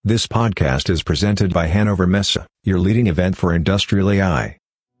This podcast is presented by Hannover Messe, your leading event for industrial AI.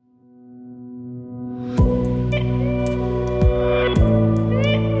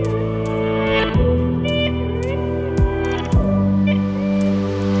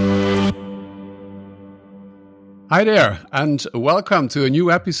 Hi there, and welcome to a new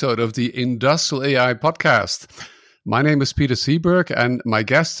episode of the Industrial AI podcast. My name is Peter Seberg, and my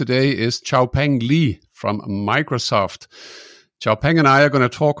guest today is Xiaopeng Li from Microsoft. Xiaopeng and I are going to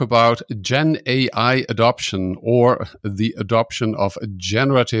talk about GenAI adoption, or the adoption of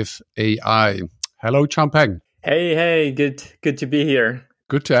generative AI. Hello, Xiaopeng. Hey, good to be here.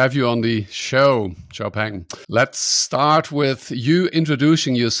 Good to have you on the show, Xiaopeng. Let's start with you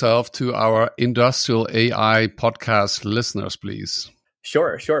introducing yourself to our Industrial AI podcast listeners, please.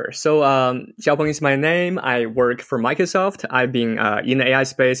 Sure. So Xiaopeng is my name. I work for Microsoft. I've been in the AI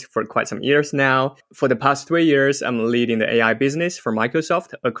space for quite some years now. For the past 3 years, I'm leading the AI business for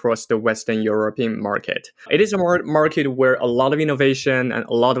Microsoft across the Western European market. It is a market where a lot of innovation and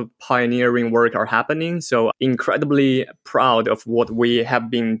a lot of pioneering work are happening. So incredibly proud of what we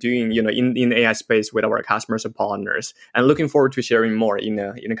have been doing, in the AI space with our customers and partners, and looking forward to sharing more in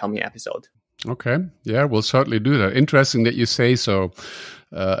the coming episode. Okay. Yeah, we'll certainly do that. Interesting that you say so.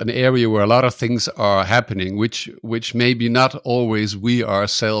 An area where a lot of things are happening, which maybe not always we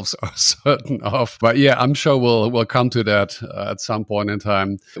ourselves are certain of. But yeah, I'm sure we'll come to that at some point in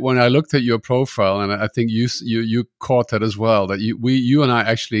time. When I looked at your profile, and I think you caught that as well, that you and I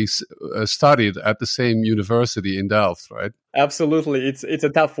actually studied at the same university in Delft, right? Absolutely. It's a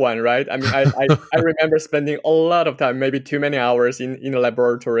tough one, right? I mean, I remember spending a lot of time, maybe too many hours in a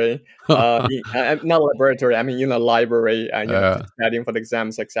laboratory, not laboratory, I mean, in a library, studying for the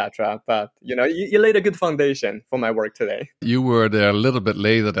exams, etc. But, you laid a good foundation for my work today. You were there a little bit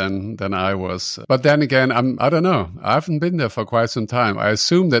later than I was. But then again, I don't know. I haven't been there for quite some time. I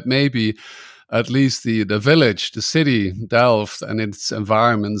assume that maybe at least the village, the city, Delft, and its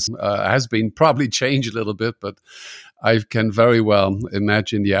environments has been probably changed a little bit, but I can very well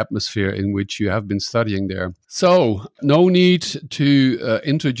imagine the atmosphere in which you have been studying there. So, no need to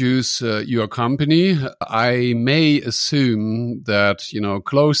introduce your company. I may assume that,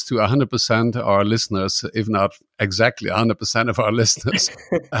 close to 100% of our listeners, if not exactly 100% of our listeners,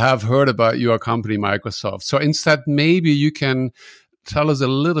 have heard about your company, Microsoft. So instead, maybe you can tell us a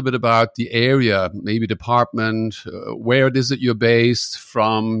little bit about the area, maybe department, where it is that you're based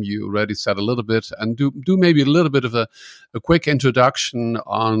from. You already said a little bit, and do maybe a little bit of a quick introduction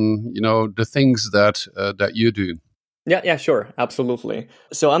on, the things that you do. Yeah, sure. Absolutely.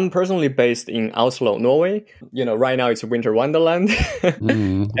 So I'm personally based in Oslo, Norway. Right now it's a winter wonderland.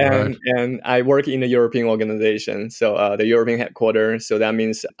 And I work in a European organization. So the European headquarters. So that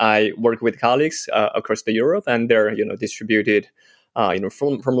means I work with colleagues across the Europe, and they're, distributed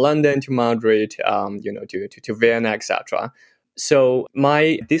from London to Madrid, to Vienna, etc. So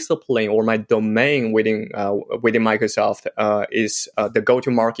my discipline or my domain within Microsoft is the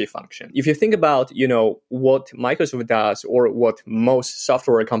go-to-market function. If you think about what Microsoft does, or what most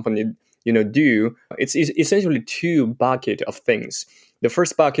software companies do, it's essentially two buckets of things. The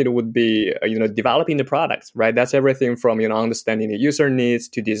first bucket would be developing the products, right? That's everything from understanding the user needs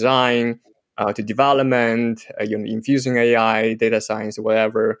to design, to development, infusing AI, data science,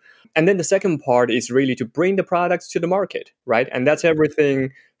 whatever. And then the second part is really to bring the products to the market, right? And that's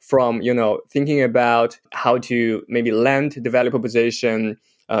everything from, thinking about how to maybe land the value proposition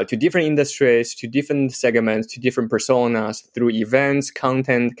to different industries, to different segments, to different personas through events,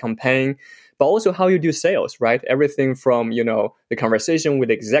 content, campaign, but also how you do sales, right? Everything from, the conversation with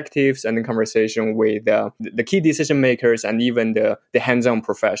executives and the conversation with the key decision makers and even the hands-on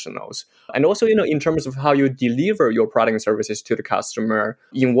professionals. And also, in terms of how you deliver your product and services to the customer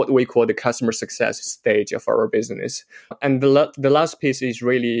in what we call the customer success stage of our business. And the last piece is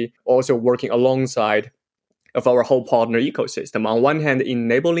really also working alongside of our whole partner ecosystem. On one hand,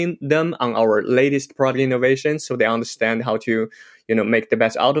 enabling them on our latest product innovations so they understand how to, make the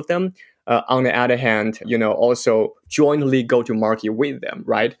best out of them. On the other hand, also jointly go to market with them,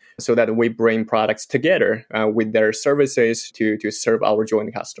 right? So that we bring products together with their services to serve our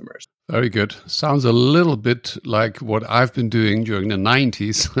joint customers. Very good. Sounds a little bit like what I've been doing during the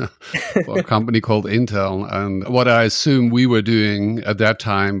 90s for a company called Intel. And what I assume we were doing at that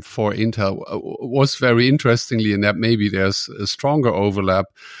time for Intel was very interestingly in that maybe there's a stronger overlap,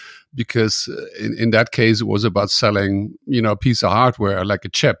 because in that case, it was about selling, a piece of hardware like a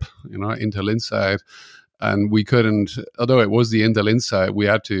chip, Intel Inside. and we couldn't, although it was the Intel Inside, we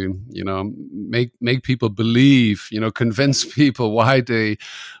had to, make people believe, convince people why they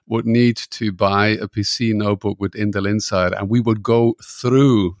would need to buy a PC notebook with Intel Inside. And we would go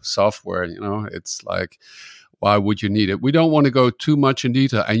through software, it's like, why would you need it? We don't want to go too much in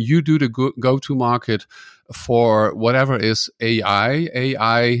detail. And you do the go-to market for whatever is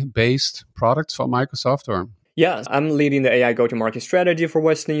AI-based products for Microsoft, or? Yes, I'm leading the AI go-to-market strategy for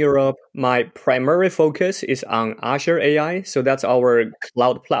Western Europe. My primary focus is on Azure AI. So that's our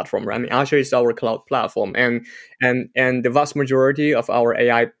cloud platform, right? I mean, Azure is our cloud platform. And the vast majority of our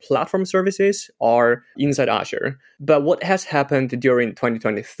AI platform services are inside Azure. But what has happened during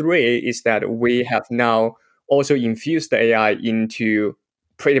 2023 is that we have now also infused the AI into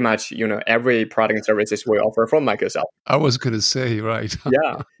pretty much, every product and services we offer from Microsoft. I was going to say, right.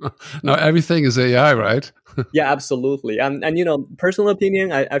 Yeah. Now everything is AI, right? Yeah, absolutely. And personal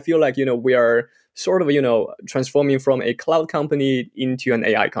opinion, I feel like, we are sort of, transforming from a cloud company into an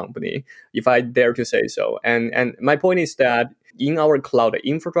AI company, if I dare to say so. And my point is that in our cloud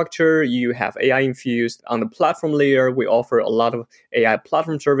infrastructure, you have AI infused. On the platform layer, we offer a lot of AI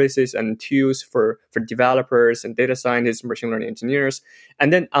platform services and tools for developers and data scientists, machine learning engineers.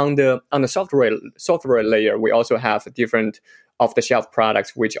 And then on the software layer, we also have different off-the-shelf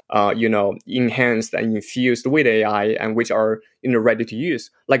products which are, enhanced and infused with AI and which are, ready to use,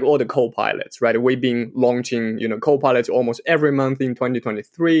 like all the co-pilots, right? We've been launching, co-pilots almost every month in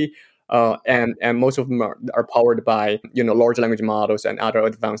 2023. And most of them are powered by, large language models and other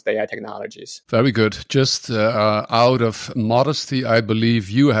advanced AI technologies. Very good. Just out of modesty, I believe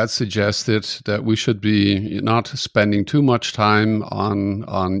you had suggested that we should be not spending too much time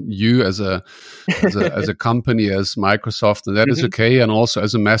on you as a company, as Microsoft, and that is okay. And also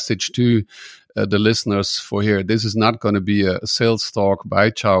as a message to the listeners for here, this is not going to be a sales talk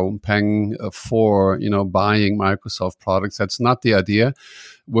by Xiaopeng for buying Microsoft products. That's not the idea.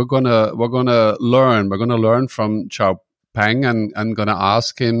 We're gonna learn. We're gonna learn from Xiaopeng and gonna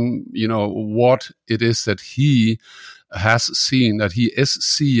ask him, what it is that he has seen, that he is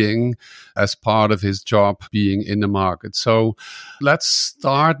seeing as part of his job being in the market. So let's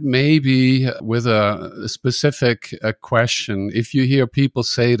start maybe with a specific question. If you hear people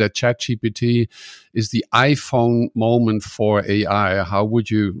say that ChatGPT is the iPhone moment for AI, how would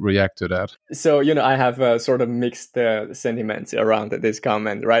you react to that? So, I have sort of mixed sentiments around this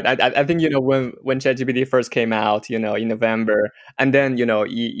comment, right? I think, when ChatGPT first came out, in November, and then,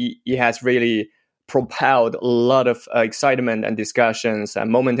 he has really propelled a lot of excitement and discussions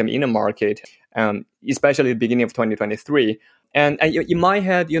and momentum in the market, especially at the beginning of 2023. And in my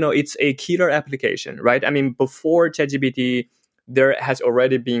head, it's a killer application, right? I mean, before ChatGPT, there has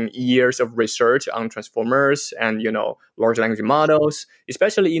already been years of research on transformers and, large language models,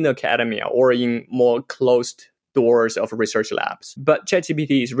 especially in academia or in more closed doors of research labs. But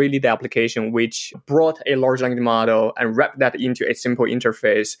ChatGPT is really the application which brought a large language model and wrapped that into a simple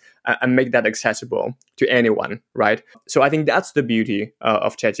interface and make that accessible to anyone, right? So I think that's the beauty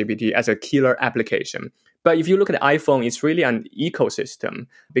of ChatGPT as a killer application. But if you look at the iPhone, it's really an ecosystem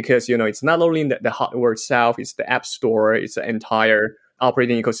because, it's not only the hardware itself, it's the app store, it's the entire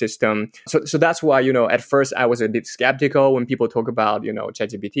operating ecosystem. So that's why, at first I was a bit skeptical when people talk about,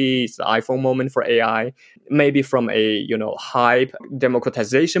 ChatGPT, it's the iPhone moment for AI. Maybe from a, hype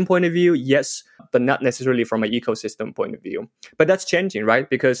democratization point of view, yes, but not necessarily from an ecosystem point of view. But that's changing, right?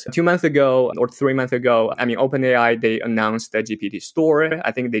 Because 2 months ago or 3 months ago, OpenAI, they announced the GPT store.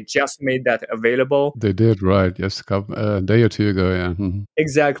 I think they just made that available. They did, right? Yes, a day or two ago, yeah. Mm-hmm.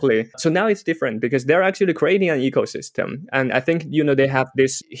 Exactly. So now it's different because they're actually creating an ecosystem. And I think, they have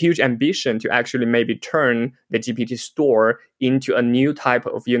this huge ambition to actually maybe turn the GPT store into a new type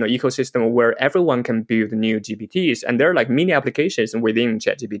of, ecosystem where everyone can build new GPTs. And they're like mini applications within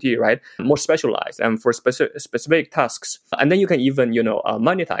ChatGPT, right? More specialized and for specific tasks. And then you can even,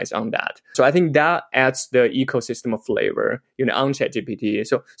 monetize on that. So I think that adds the ecosystem of flavor, on ChatGPT.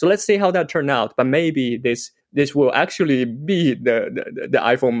 So let's see how that turned out. But maybe this will actually be the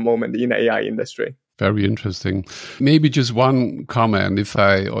iPhone moment in the AI industry. Very interesting. Maybe just one comment,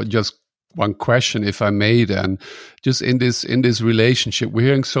 or just one question, if I may, then, just in this relationship, we're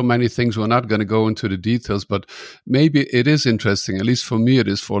hearing so many things. We're not going to go into the details, but maybe it is interesting, at least for me, it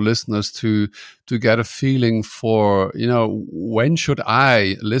is for listeners to get a feeling for, when should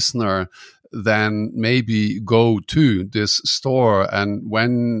I, listener, then maybe go to this store and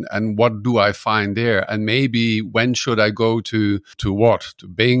what do I find there? And maybe when should I go to what? To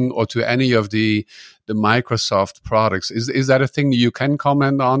Bing or to any of the Microsoft products? Is that a thing you can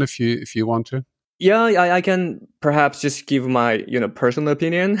comment on if you want to? Yeah, I can perhaps just give my personal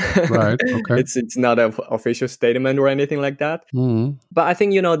opinion. Right. Okay. It's not an official statement or anything like that. Mm-hmm. But I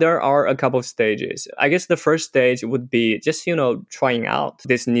think there are a couple of stages. I guess the first stage would be just trying out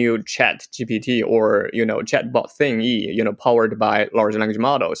this new Chat GPT or chatbot thingy powered by large language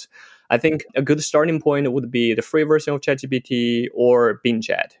models. I think a good starting point would be the free version of ChatGPT or Bing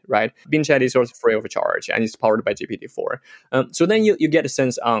Chat, right? Bing Chat is also free of charge and it's powered by GPT-4. So then you get a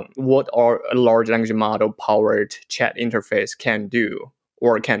sense on what our large language model powered chat interface can do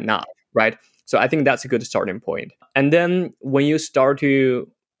or cannot, right? So I think that's a good starting point. And then when you start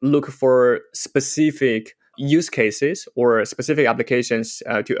to look for specific use cases or specific applications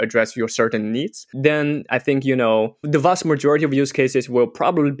to address your certain needs, then I think, the vast majority of use cases will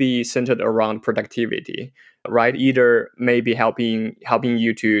probably be centered around productivity, right? Either maybe helping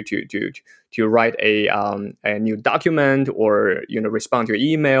you to write a new document or, respond to your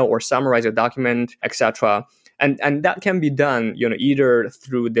email or summarize a document, etc. And that can be done, either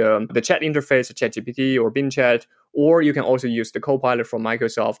through the chat interface, ChatGPT or Bing Chat, or you can also use the Copilot from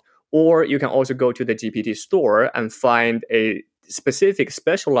Microsoft, or you can also go to the GPT store and find a specific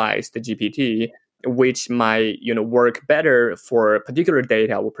specialized GPT which might work better for particular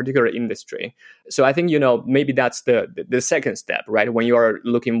data or particular industry. So I think maybe that's the second step, right? When you are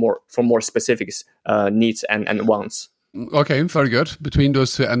looking for more specific needs and wants. Okay, very good. Between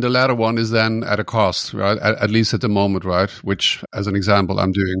those two, and the latter one is then at a cost, right? At least at the moment, right? Which, as an example,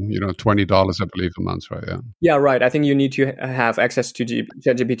 I'm doing, $20, I believe, a month, right? Yeah. Yeah, right. I think you need to have access to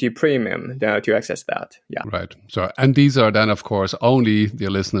ChatGPT Premium to access that. Yeah. Right. So, and these are then, of course, only,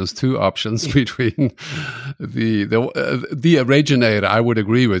 dear listeners, two options between the originator. I would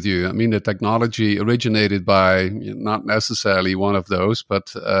agree with you. I mean, the technology originated by not necessarily one of those,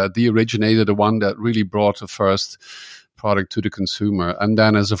 but the originator, the one that really brought the first product to the consumer. And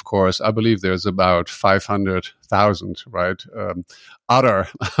then, as of course, I believe there's about 500,000, right? Other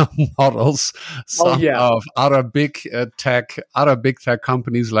models, some of other big tech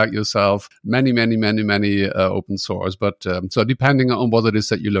companies like yourself, many open source. But so depending on what it is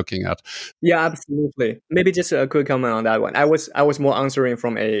that you're looking at. Yeah, absolutely. Maybe just a quick comment on that one. I was more answering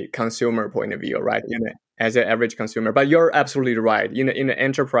from a consumer point of view, right? As an average consumer. But you're absolutely right. In the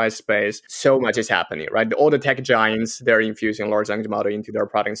enterprise space, so much is happening, right? All the tech giants, they're infusing large language model into their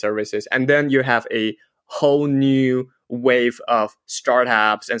product and services. And then you have a whole new wave of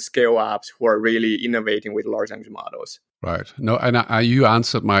startups and scale-ups who are really innovating with large language models. Right. No, and you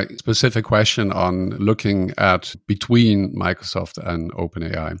answered my specific question on looking at between Microsoft and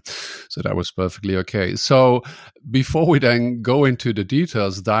OpenAI. So that was perfectly okay. So before we then go into the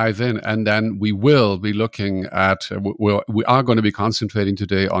details, dive in, and then we will be looking at, we are going to be concentrating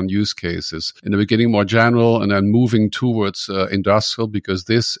today on use cases. In the beginning, more general, and then moving towards industrial, because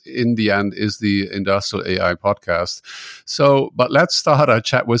this, in the end, is the Industrial AI podcast. So, but let's start our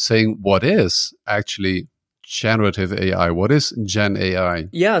chat with saying, what is actually generative AI? What is Gen AI?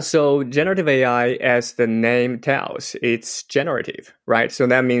 Yeah, so generative AI, as the name tells, it's generative, right? So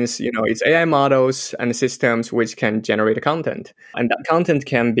that means, it's AI models and systems which can generate content. And that content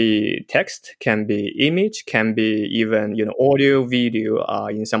can be text, can be image, can be even, audio, video,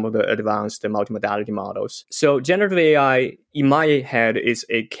 in some of the advanced multimodality models. So generative AI, in my head, is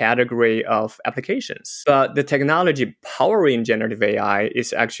a category of applications. But the technology powering generative AI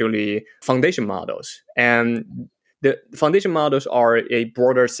is actually foundation models. And the foundation models are a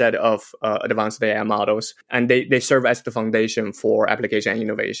broader set of advanced AI models, and they serve as the foundation for application and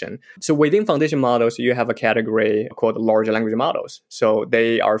innovation. So within foundation models, you have a category called large language models. So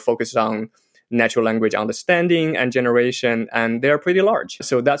they are focused on natural language understanding and generation, and they're pretty large.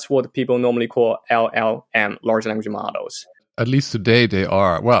 So that's what people normally call LLM, large language models. At least today they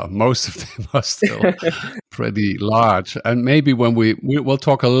are. Well, most of them are still pretty large. And maybe when we'll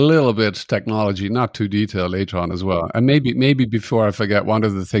talk a little bit technology, not too detailed later on as well. And maybe before I forget, one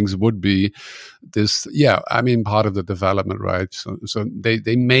of the things would be this, part of the development, right? So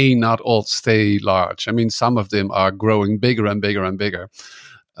they may not all stay large. I mean, some of them are growing bigger and bigger and bigger.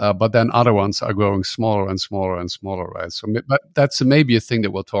 But then other ones are growing smaller and smaller and smaller, right? So, but that's maybe a thing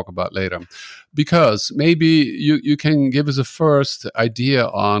that we'll talk about later, because maybe you can give us a first idea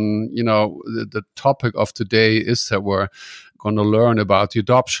on, the topic of today is that we're going to learn about the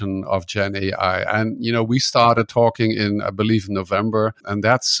adoption of Gen AI, and we started talking in, I believe, in November, and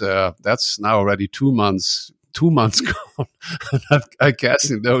that's now already 2 months. 2 months gone. I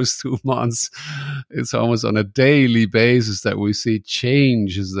guess in those 2 months, it's almost on a daily basis that we see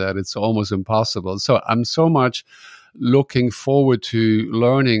changes that it's almost impossible. So I'm so much looking forward to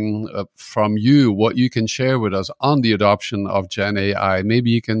learning from you what you can share with us on the adoption of Gen AI.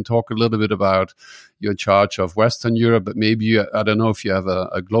 Maybe you can talk a little bit about your charge of Western Europe, but maybe I don't know if you have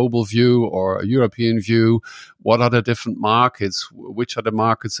a global view or a European view. What are the different markets? Which are the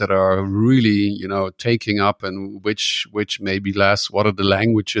markets that are really, taking up, and which maybe less? What are the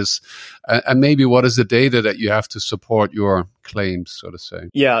languages? And maybe what is the data that you have to support your claims, so to say?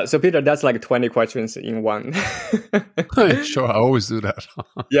 Yeah. So Peter, that's like 20 questions in one. Sure, I always do that.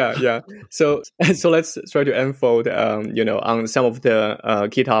 Yeah. So let's try to unfold, on some of the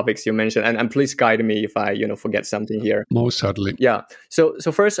key topics you mentioned, and please guide me if I, forget something here. Most certainly. Yeah. So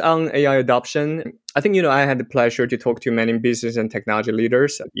first on AI adoption, I think, I had the pleasure to talk to many business and technology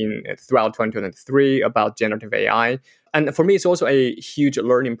leaders throughout 2023 about generative AI. And for me, it's also a huge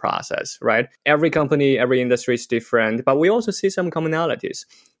learning process, right? Every company, every industry is different, but we also see some commonalities.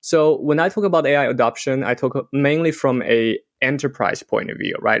 So when I talk about AI adoption, I talk mainly from a enterprise point of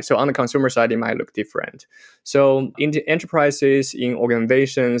view, right? So on the consumer side, it might look different. So in the enterprises, in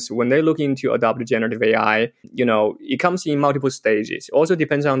organizations, when they look into adopt generative AI, it comes in multiple stages. It also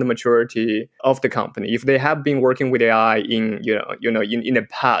depends on the maturity of the company. If they have been working with AI in the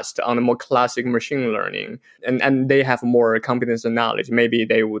past on a more classic machine learning, and they have more competence and knowledge, maybe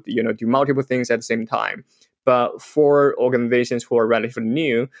they would, do multiple things at the same time. But for organizations who are relatively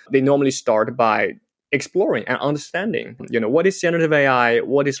new, they normally start by exploring and understanding, what is generative AI,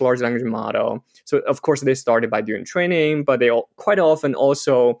 what is large language model. So of course they started by doing training, but they quite often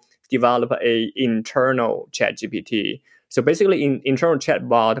also develop a internal ChatGPT. So basically internal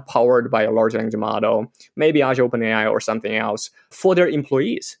chatbot powered by a large language model, maybe Azure OpenAI or something else, for their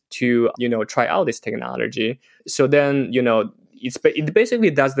employees to, try out this technology. So then, it basically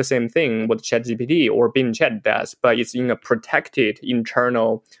does the same thing what ChatGPT or Bing Chat does, but it's in a protected,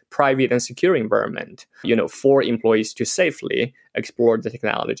 internal, private, and secure environment, for employees to safely explore the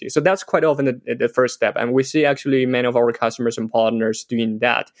technology. So that's quite often the first step. And we see actually many of our customers and partners doing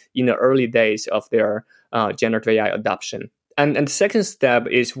that in the early days of their generative AI adoption. And the second step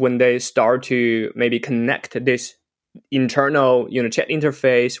is when they start to maybe connect this internal, chat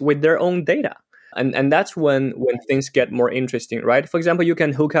interface with their own data. And that's when things get more interesting, right? For example, you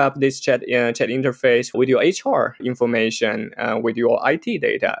can hook up this chat interface with your HR information, with your IT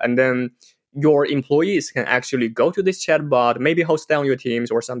data, and then your employees can actually go to this chatbot, maybe host down your teams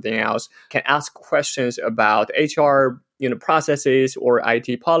or something else, can ask questions about HR, processes or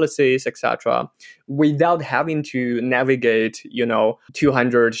IT policies, etc., without having to navigate,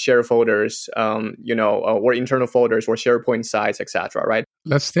 200 share folders, or internal folders or SharePoint sites, etc., right?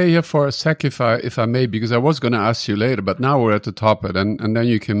 Let's stay here for a sec, if I may, because I was going to ask you later, but now we're at the top of it, and then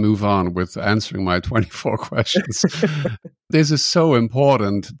you can move on with answering my 24 questions. This is so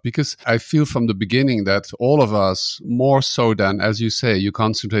important because I feel from the beginning that all of us, more so than, as you say, you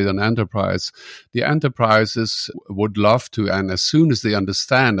concentrate on enterprise. The enterprises would love to, and as soon as they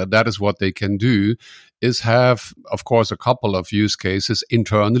understand that is what they can do, is have, of course, a couple of use cases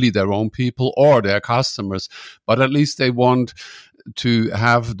internally, their own people or their customers, but at least they want to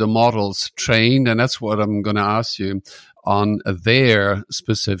have the models trained, and that's what I'm going to ask you, on their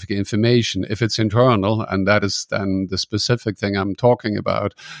specific information. If it's internal, and that is then the specific thing I'm talking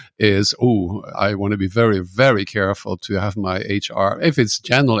about, is, I want to be very, very careful to have my HR, if it's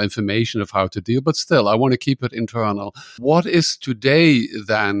general information of how to deal, but still, I want to keep it internal. What is today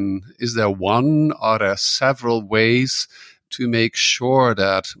then? Is there one? Are there several ways to make sure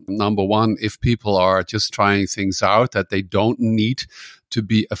that, number one, if people are just trying things out, that they don't need to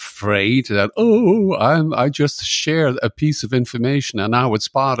be afraid that, I just shared a piece of information and now it's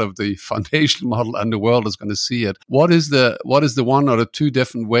part of the foundation model and the world is going to see it. What is the one or the two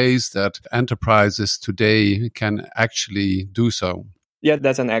different ways that enterprises today can actually do so? Yeah,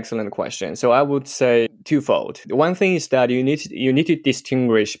 that's an excellent question. So I would say twofold. One thing is that you need to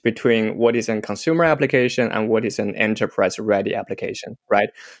distinguish between what is a consumer application and what is an enterprise-ready application, right?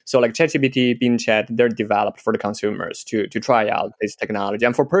 So like ChatGPT, Bing Chat, they're developed for the consumers to try out this technology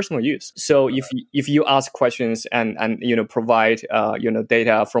and for personal use. So if you ask questions and provide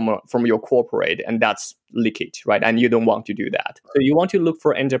data from your corporate, and that's leakage, right? And you don't want to do that. So you want to look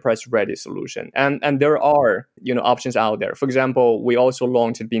for enterprise-ready solution. And there are, options out there. For example, we also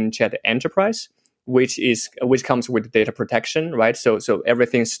launched Bing Chat Enterprise, which comes with data protection, right? So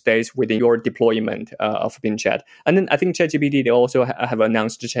everything stays within your deployment of Bing Chat. And then I think ChatGPT, they also have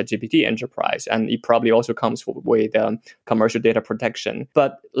announced ChatGPT Enterprise, and it probably also comes with commercial data protection.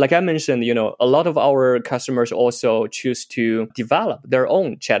 But like I mentioned, a lot of our customers also choose to develop their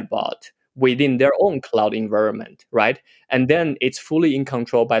own chatbot within their own cloud environment, right? and then it's fully in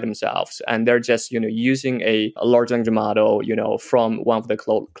control by themselves, and they're just using a large language model from one of the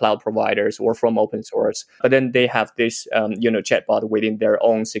cloud providers or from open source, but then they have this chatbot within their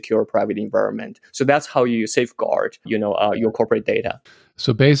own secure private environment. So that's how you safeguard your corporate data.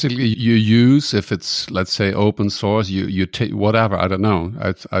 So basically, you use, if it's, let's say, open source, you take whatever, I don't know.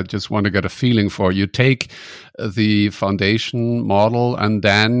 I just want to get a feeling for, you take the foundation model, and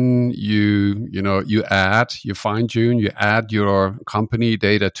then you fine tune, you add your company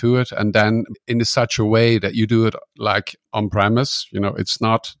data to it, and then in such a way that you do it like on premise. It's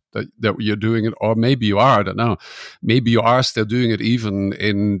not that you're doing it, or maybe you are, I don't know. Maybe you are still doing it even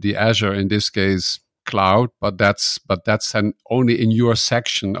in the Azure, in this case, cloud, but that's only in your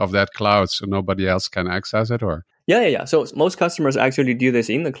section of that cloud, so nobody else can access it, or? Yeah. So most customers actually do this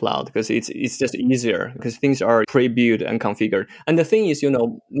in the cloud because it's just easier, because things are pre-built and configured. And the thing is,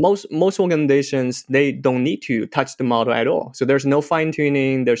 most organizations, they don't need to touch the model at all. So there's no fine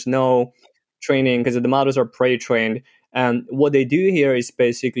tuning, there's no training, because the models are pre-trained. And what they do here is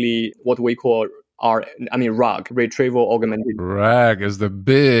basically what we call RAG, retrieval augmented. RAG is the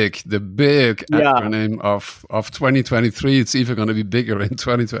big acronym of 2023. It's even going to be bigger in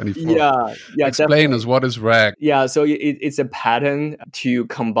 2024. Yeah. Explain definitely. us, what is RAG? Yeah, so it's a pattern to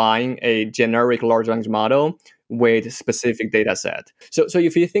combine a generic large language model with a specific data set. So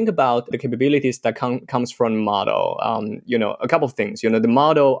if you think about the capabilities that comes from model, a couple of things. The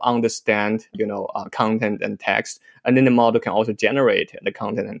model understand content and text, and then the model can also generate the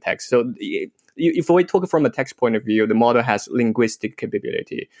content and text. So if we talk from a text point of view, the model has linguistic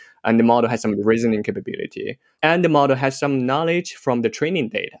capability, and the model has some reasoning capability, and the model has some knowledge from the training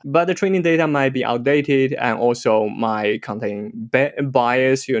data. But the training data might be outdated and also might contain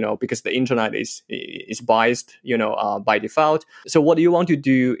bias, because the internet is biased, by default. So what you want to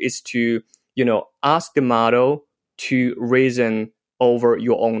do is to, ask the model to reason over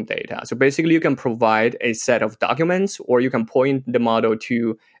your own data. So basically, you can provide a set of documents, or you can point the model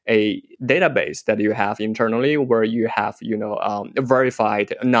to a database that you have internally, where you have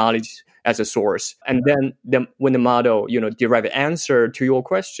verified knowledge as a source. And then when the model derive an answer to your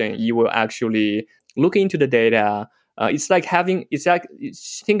question, you will actually look into the data.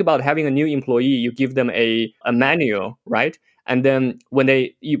 Think about having a new employee. You give them a manual, right? And then when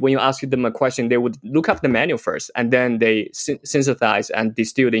you ask them a question, they would look up the manual first, and then they synthesize and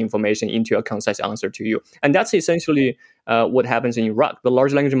distill the information into a concise answer to you. And that's essentially what happens in RAG. The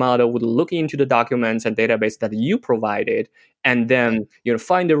large language model would look into the documents and database that you provided, and then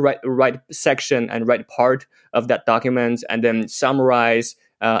find the right section and right part of that document, and then summarize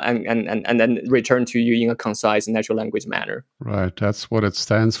and then return to you in a concise natural language manner. Right. That's what it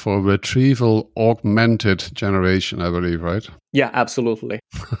stands for. Retrieval augmented generation, I believe, right? Yeah, absolutely.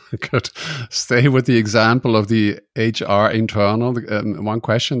 Good. Stay with the example of the HR internal. One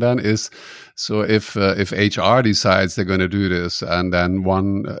question then is, so if HR decides they're going to do this, and then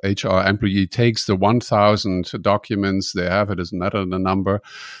one HR employee takes the 1,000 documents, they have, it doesn't matter the number,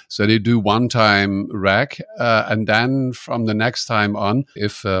 so they do one-time RAG, and then from the next time on,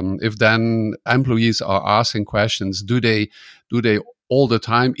 if then employees are asking questions, do they all the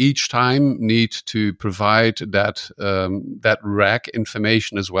time, each time, need to provide that RAG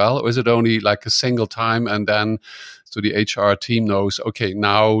information as well? Or is it only like a single time, and then so the HR team knows, okay,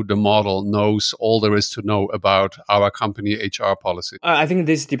 now the model knows all there is to know about our company HR policy? I think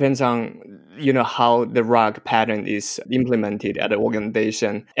this depends on, how the RAG pattern is implemented at the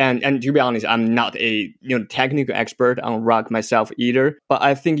organization. And to be honest, I'm not a technical expert on RAG myself either. But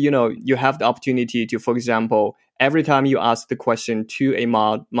I think, you have the opportunity to, for example, every time you ask the question to a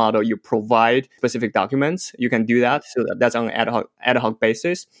model, you provide specific documents. You can do that. So that's on an ad hoc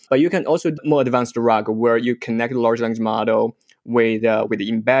basis. But you can also do more advanced RAG, where you connect the large language model with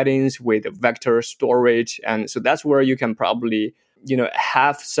the embeddings, with the vector storage. And so that's where you can probably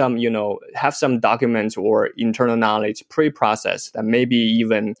have some documents or internal knowledge pre-processed, that maybe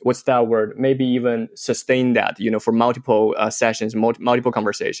even, maybe even sustain that, for multiple sessions, multiple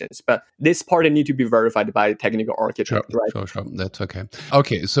conversations. But this part need to be verified by technical architect, right? Sure. That's okay.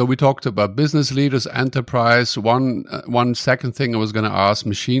 Okay, so we talked about business leaders, enterprise. One second thing I was going to ask,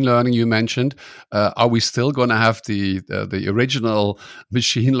 machine learning you mentioned. Are we still going to have the original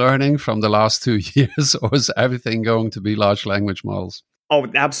machine learning from the last 2 years, or is everything going to be large language models? Oh,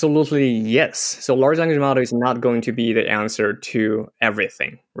 absolutely, yes. So large language model is not going to be the answer to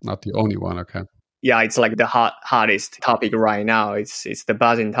everything. Not the only one, okay. it's like the hottest topic right now. It's the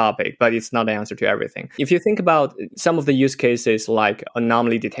buzzing topic, but it's not the answer to everything. If you think about some of the use cases like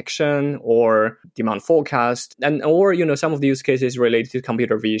anomaly detection or demand forecast, or some of the use cases related to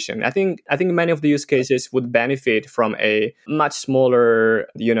computer vision, I think many of the use cases would benefit from a much smaller,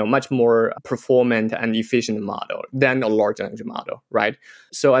 much more performant and efficient model than a large language model, right?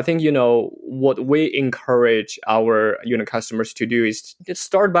 So I think what we encourage our customers to do is just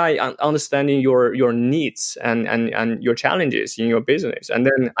start by understanding your needs and your challenges in your business, and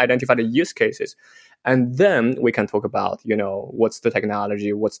then identify the use cases, and then we can talk about what's the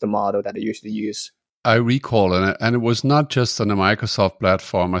technology, what's the model that you should use. I recall, and it was not just on the Microsoft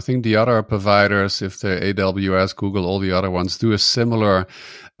platform. I think the other providers, if they're AWS, Google, all the other ones, do a similar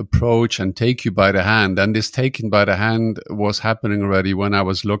approach and take you by the hand. And this taking by the hand was happening already when I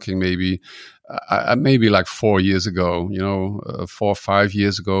was looking maybe like 4 years ago, 4 or 5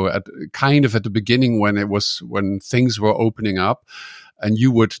 years ago, at the beginning when things were opening up. And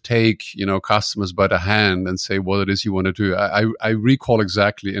you would take, customers by the hand and say what it is you want to do. I recall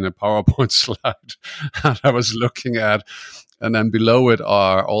exactly in a PowerPoint slide that I was looking at. And then below it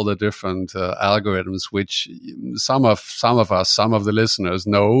are all the different algorithms, which some of the listeners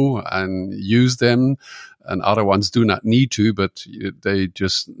know and use them, and other ones do not need to, but they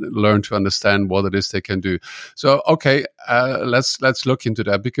just learn to understand what it is they can do. So, okay, let's look into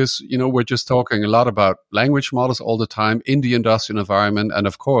that, because we're just talking a lot about language models all the time in the industrial environment, and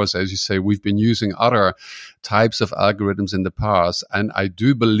of course, as you say, we've been using other types of algorithms in the past, and I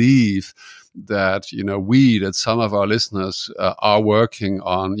do believe that some of our listeners are working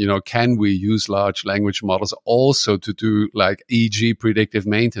on, can we use large language models also to do like e.g. predictive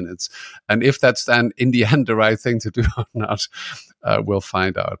maintenance, and if that's then in the end the right thing to do or not, we'll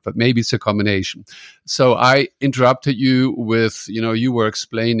find out. But maybe it's a combination. So I interrupted you with you were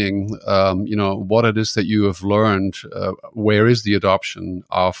explaining what it is that you have learned. Where is the adoption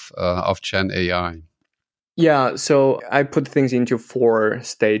of GenAI? Yeah, so I put things into 4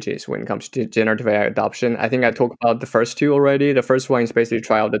 stages when it comes to generative AI adoption. I think I talked about the first 2 already. The first one is basically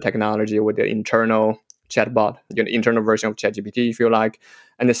try out the technology with the internal chatbot, internal version of ChatGPT, if you like.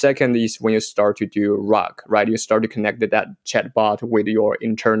 And the second is when you start to do RAG, right? You start to connect that chatbot with your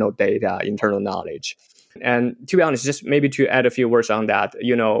internal data, internal knowledge. And to be honest, just maybe to add a few words on that,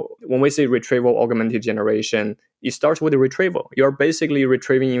 when we say retrieval augmented generation, it starts with the retrieval. You're basically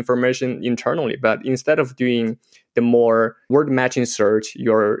retrieving information internally, but instead of doing the more word matching search,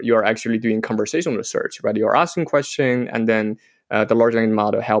 you're actually doing conversational search, right? You're asking questions, and then the large language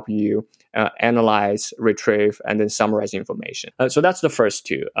model help you analyze, retrieve, and then summarize information. So that's the first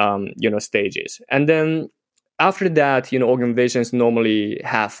 2, stages. And then after that, organizations normally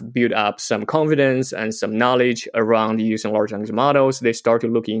have built up some confidence and some knowledge around using large language models. They start to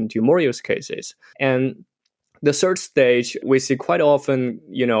look into more use cases. And the third stage, we see quite often,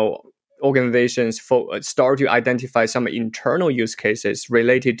 organizations start to identify some internal use cases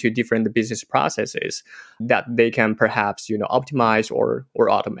related to different business processes that they can perhaps, optimize or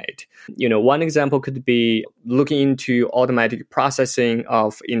automate. One example could be looking into automatic processing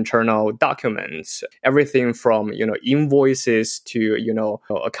of internal documents, everything from, invoices to,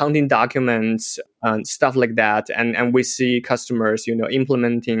 accounting documents and stuff like that. And we see customers,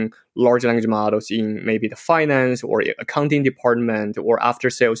 implementing large language models in maybe the finance or accounting department or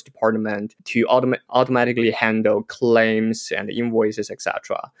after sales department to automatically handle claims and invoices,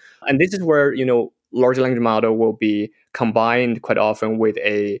 etc. And this is where, large language model will be combined quite often with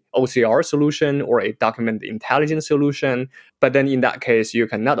a OCR solution or a document intelligence solution. But then in that case, you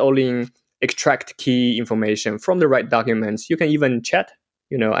can not only extract key information from the right documents, you can even chat,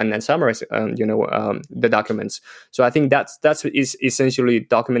 and then summarize, the documents. So I think that's essentially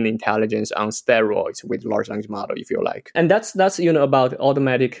document intelligence on steroids with large language model, if you like. And that's about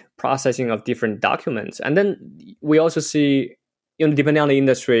automatic processing of different documents. And then we also see, depending on the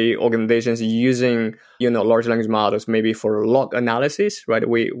industry, organizations using, large language models maybe for log analysis, right?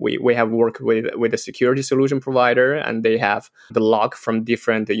 We have worked with a security solution provider, and they have the log from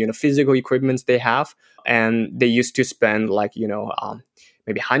different, physical equipments they have. And they used to spend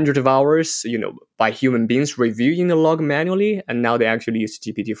maybe hundreds of hours, by human beings reviewing the log manually. And now they actually use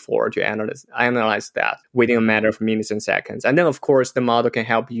GPT-4 to analyze that within a matter of minutes and seconds. And then, of course, the model can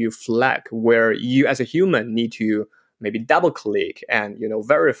help you flag where you as a human need to maybe double click and,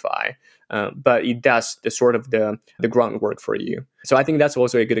 verify. But it does the sort of the groundwork for you. So I think that's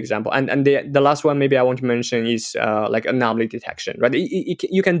also a good example. And the last one maybe I want to mention is like anomaly detection, right?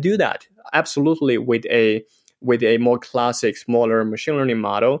 You can do that absolutely with a more classic, smaller machine learning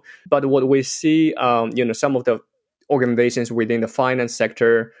model. But what we see, some of the organizations within the finance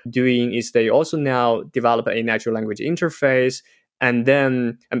sector doing is they also now develop a natural language interface, and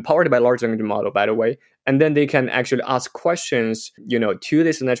then empowered by large language model, by the way, and then they can actually ask questions, to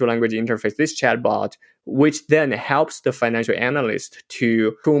this natural language interface, this chatbot, which then helps the financial analyst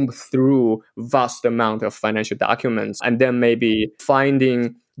to comb through vast amount of financial documents and then maybe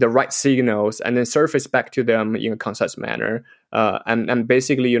finding the right signals and then surface back to them in a concise manner. And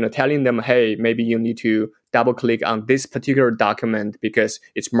basically, telling them, hey, maybe you need to double click on this particular document because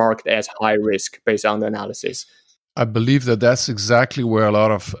it's marked as high risk based on the analysis. I believe that that's exactly where a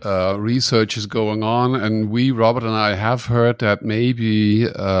lot of research is going on. And we, Robert and I, have heard that maybe,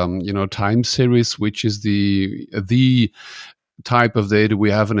 time series, which is the type of data we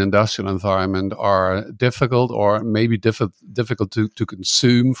have in industrial environment, are difficult or maybe difficult to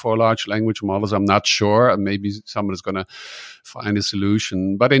consume for large language models. I'm not sure. And maybe somebody's going to find a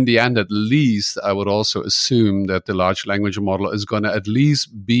solution. But in the end, at least, I would also assume that the large language model is going to at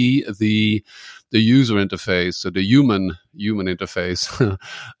least be the user interface, so the human interface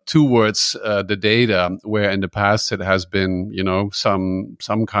towards the data, where in the past it has been, some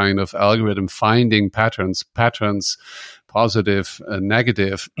kind of algorithm finding patterns, positive,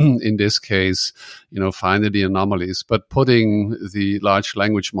 negative, in this case, finding the anomalies, but putting the large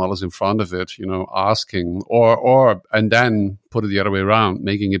language models in front of it, asking and then put it the other way around,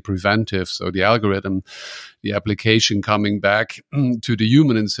 making it preventive. So the algorithm, the application coming back to the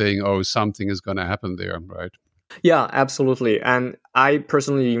human and saying, oh, something is going to happen there, right? Yeah, absolutely. And I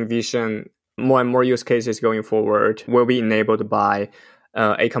personally envision more and more use cases going forward will be enabled by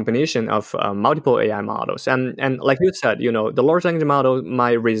a combination of multiple AI models. And like you said, the large language model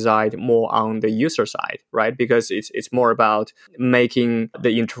might reside more on the user side, right? Because it's more about making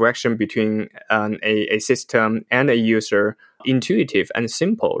the interaction between a system and a user intuitive and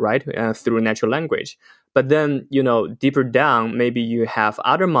simple, right? Through natural language. But then, deeper down, maybe you have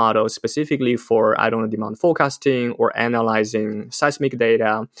other models specifically for, demand forecasting or analyzing seismic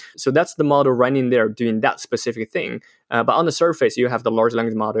data. So that's the model running there doing that specific thing. But on the surface, you have the large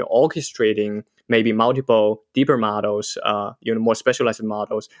language model orchestrating maybe multiple deeper models, more specialized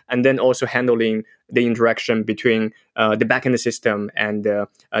models, and then also handling the interaction between the backend system and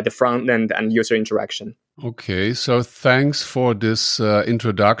the front end and user interaction. Okay, so thanks for this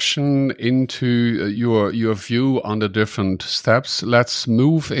introduction into your view on the different steps. Let's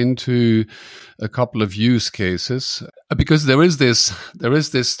move into a couple of use cases, because there is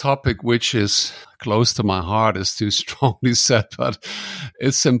this topic which is close to my heart, is too strongly said, but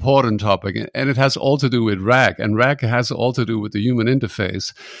it's an important topic, and it has all to do with RAG, and RAG has all to do with the human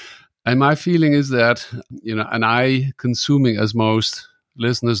interface. And my feeling is that, and I consuming, as most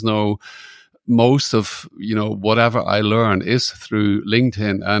listeners know, most of, whatever I learn is through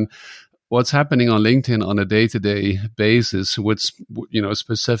LinkedIn. And what's happening on LinkedIn on a day-to-day basis, which,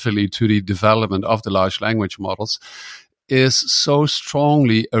 specifically to the development of the large language models, is so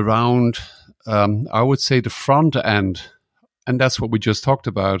strongly around, I would say, the front end. And that's what we just talked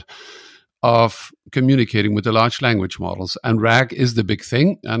about, of communicating with the large language models. And RAG is the big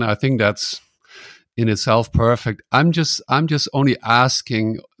thing. And I think that's in itself perfect. I'm just only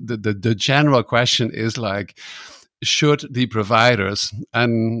asking, the general question is like, should the providers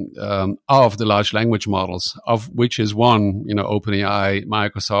and of the large language models, of which is one, OpenAI,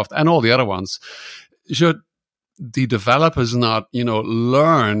 Microsoft, and all the other ones, should the developers not,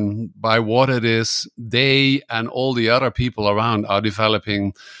 learn by what it is they and all the other people around are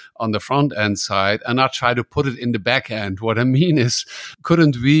developing on the front end side, and not try to put it in the back end? What I mean is,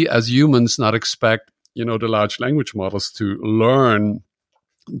 couldn't we as humans not expect, the large language models to learn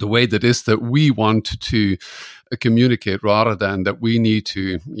the way that is that we want to communicate, rather than that we need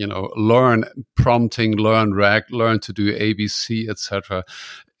to, learn prompting, learn RAG, learn to do ABC, etc.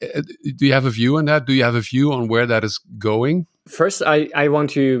 Do you have a view on that? Do you have a view on where that is going? First, I want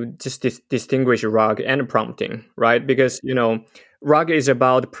to just distinguish RAG and prompting, right? Because, RAG is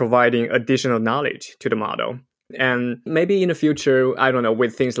about providing additional knowledge to the model. And maybe in the future, I don't know,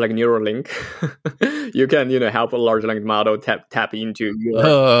 with things like Neuralink, you can, help a large language model tap into your...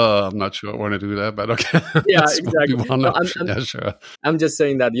 I'm not sure I want to do that, but okay. Yeah, exactly. Yeah, sure. I'm just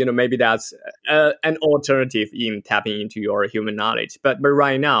saying that, maybe that's an alternative in tapping into your human knowledge. But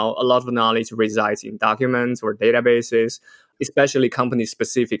right now, a lot of the knowledge resides in documents or databases, especially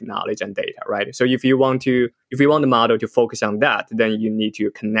company-specific knowledge and data, right? So if you want the model to focus on that, then you need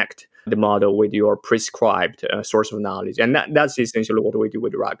to connect the model with your prescribed source of knowledge. And that's essentially what we do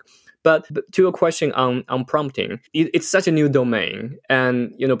with RAG. But to a question on prompting, it's such a new domain.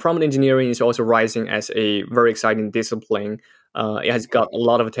 And, prompt engineering is also rising as a very exciting discipline. It has got a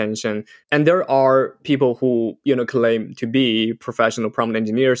lot of attention, and there are people who claim to be professional prompt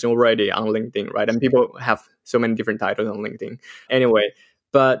engineers already on LinkedIn, right? And people have so many different titles on LinkedIn. Anyway,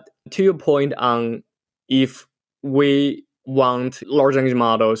 but to your point on if we want large language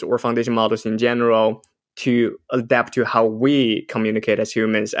models or foundation models in general to adapt to how we communicate as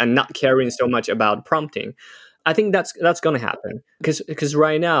humans and not caring so much about prompting, I think that's going to happen because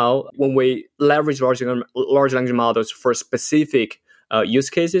right now when we leverage large language models for specific use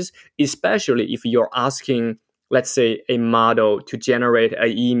cases, especially if you're asking, let's say, a model to generate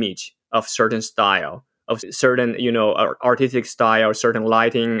an image of certain style, of certain artistic style, certain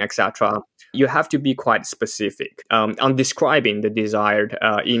lighting, etc. You have to be quite specific on describing the desired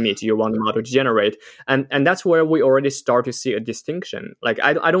image you want the model to generate, and that's where we already start to see a distinction. Like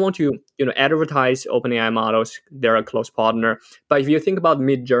I don't want to advertise OpenAI models; they're a close partner. But if you think about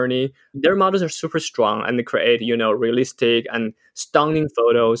Midjourney, their models are super strong and they create realistic and stunning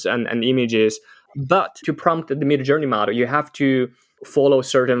photos and images. But to prompt the Midjourney model, you have to follow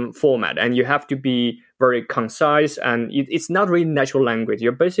certain format and you have to be very concise, and it's not really natural language.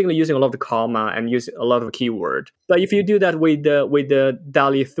 You're basically using a lot of comma and use a lot of keyword. But if you do that with the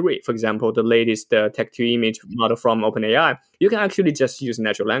DALL-E 3, for example, the latest text-to-image model from OpenAI, you can actually just use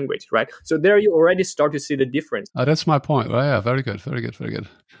natural language, right? So there you already start to see the difference. That's my point. Well, yeah, very good, very good, very good.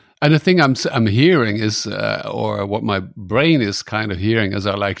 And the thing I'm hearing is, or what my brain is kind of hearing, as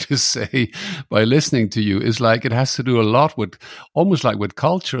I like to say, by listening to you, is like it has to do a lot with, almost like with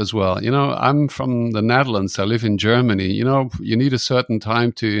culture as well. I'm from the Netherlands. I live in Germany. You need a certain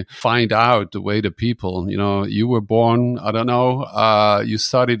time to find out the way the people, you were born, I don't know, you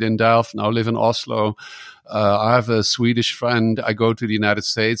studied in Delft, now live in Oslo. I have a Swedish friend. I go to the United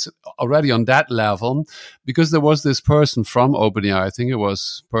States already on that level because there was this person from OpenAI. I think it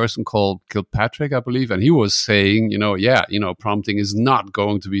was a person called Kilpatrick, I believe. And he was saying, prompting is not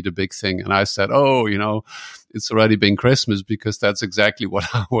going to be the big thing. And I said, it's already been Christmas because that's exactly what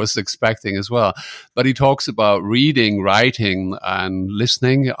I was expecting as well. But he talks about reading, writing, and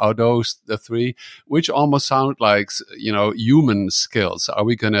listening. Are those the three, which almost sound like, human skills? Are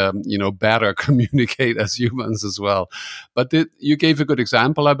we going to, better communicate as humans as well? But you gave a good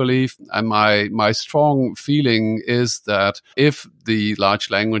example, I believe. And my strong feeling is that if the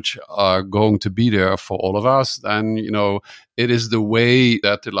large language are going to be there for all of us, then, it is the way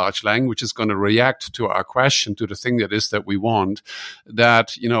that the large language is going to react to our question, to the thing that we want,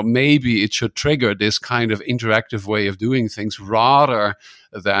 that, maybe it should trigger this kind of interactive way of doing things rather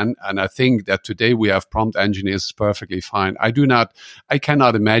than, and I think that today we have prompt engineers perfectly fine. I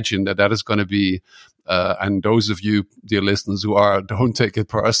cannot imagine that is going to be, and those of you, dear listeners, don't take it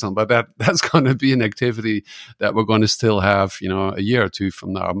personal, but that's going to be an activity that we're going to still have, a year or two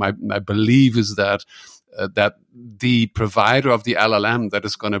from now. My belief is that the provider of the LLM that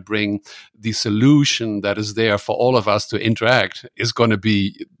is going to bring the solution that is there for all of us to interact is going to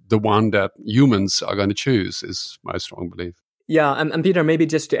be the one that humans are going to choose, is my strong belief. Yeah, and Peter, maybe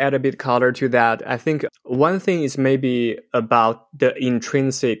just to add a bit color to that, I think one thing is maybe about the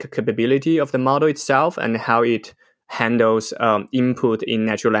intrinsic capability of the model itself and how it handles input in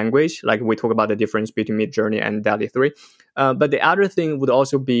natural language. Like we talk about the difference between Midjourney and DALL-E 3. But the other thing would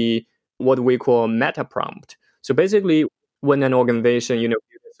also be what we call meta prompt. So basically, when an organization, build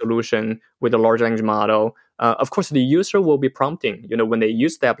a solution with a large language model, of course, the user will be prompting, when they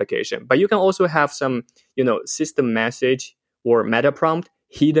use the application. But you can also have some, system message or meta prompt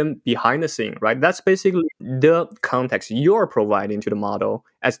hidden behind the scene, right? That's basically the context you're providing to the model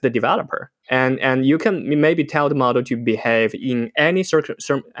as the developer. And you can maybe tell the model to behave in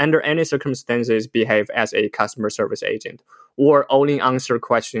under any circumstances, behave as a customer service agent or only answer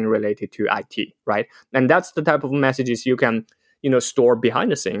questions related to IT, right? And that's the type of messages you can store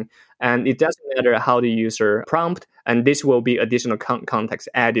behind the scene. And it doesn't matter how the user prompt, and this will be additional context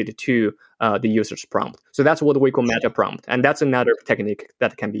added to the user's prompt. So that's what we call meta prompt. And that's another technique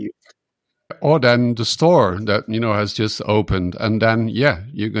that can be used. Or then the store that, has just opened. And then,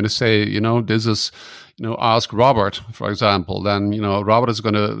 you're going to say, this is, ask Robert, for example. Then, Robert is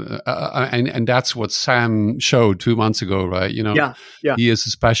going to, and that's what Sam showed 2 months ago, right? He is a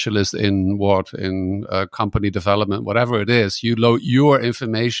specialist in company development, whatever it is. You load your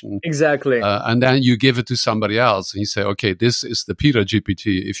information. Exactly. And then you give it to somebody else. And you say, okay, this is the Peter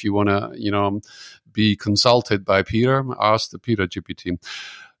GPT. If you want to, be consulted by Peter, ask the Peter GPT.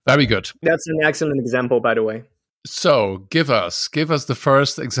 Very good. That's an excellent example, by the way. So give us the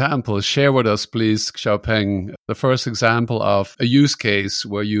first example. Share with us, please, Xiaopeng, the first example of a use case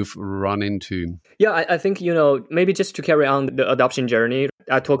where you've run into. Yeah, I think, maybe just to carry on the adoption journey,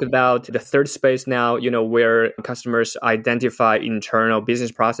 I talked about the third space now, where customers identify internal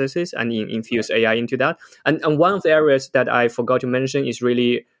business processes and infuse AI into that. And one of the areas that I forgot to mention is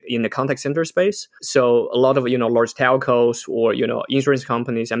really in the contact center space. So a lot of, large telcos or, insurance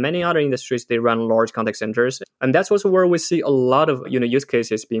companies and many other industries, they run large contact centers. And that's also where we see a lot of, use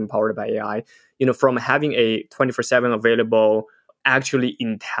cases being powered by AI, from having a 24/7 available actually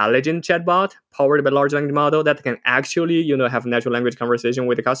intelligent chatbot powered by large language model that can actually, have natural language conversation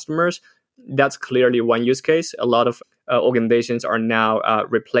with the customers. That's clearly one use case. A lot of organizations are now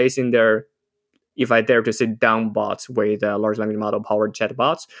replacing their, if I dare to say, down bots with large language model powered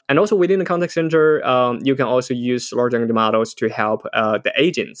chatbots. And also within the contact center, you can also use large language models to help the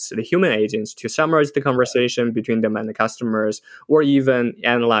agents, the human agents, to summarize the conversation between them and the customers, or even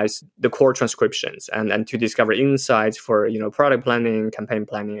analyze the core transcriptions and to discover insights for, product planning, campaign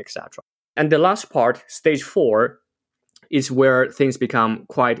planning, etc. And the last part, stage 4, is where things become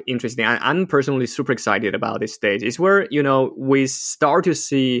quite interesting. I'm personally super excited about this stage. It's where, we start to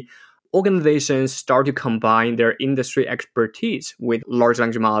see organizations start to combine their industry expertise with large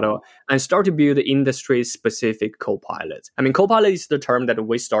language model and start to build industry-specific copilots. I mean, copilot is the term that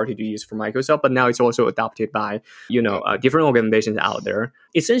we started to use for Microsoft, but now it's also adopted by, different organizations out there.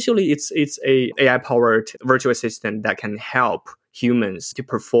 Essentially, it's a AI-powered virtual assistant that can help humans to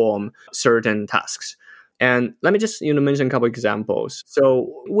perform certain tasks. And let me just mention a couple examples.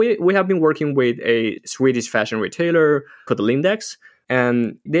 So we have been working with a Swedish fashion retailer called Lindex.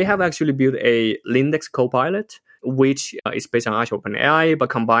 And they have actually built a Lindex Copilot, which is based on OpenAI, but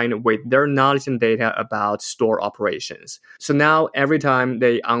combined with their knowledge and data about store operations. So now every time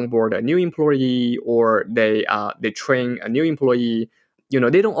they onboard a new employee or they train a new employee,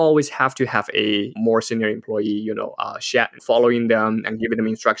 they don't always have to have a more senior employee, following them and giving them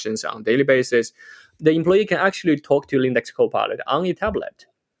instructions on a daily basis. The employee can actually talk to Lindex Copilot on a tablet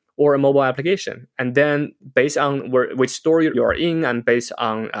or a mobile application. And then based on which store you're in and based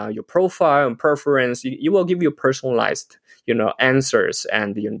on your profile and preference, you will give you personalized, answers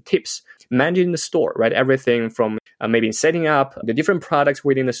and tips managing the store, right? Everything from maybe setting up the different products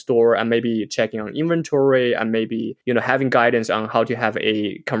within the store and maybe checking on inventory and maybe, having guidance on how to have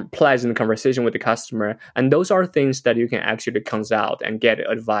a pleasant conversation with the customer. And those are things that you can actually consult and get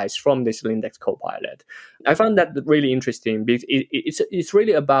advice from this Lindex Copilot. I found that really interesting because it's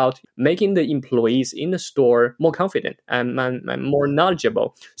really about making the employees in the store more confident and more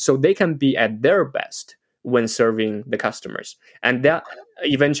knowledgeable so they can be at their best when serving the customers. And that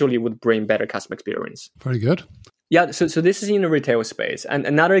eventually would bring better customer experience. Very good. Yeah, so this is in the retail space. And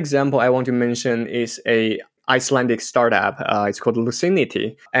another example I want to mention is a Icelandic startup. It's called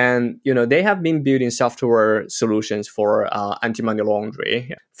Lucinity. And, they have been building software solutions for anti-money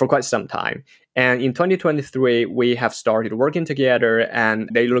laundering for quite some time. And in 2023, we have started working together and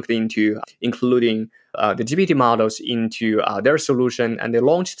they looked into including the GPT models into their solution. And they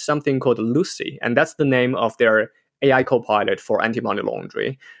launched something called Lucy. And that's the name of their AI copilot for anti-money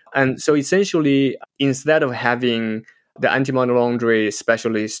laundering. And so essentially, instead of having the anti-money laundering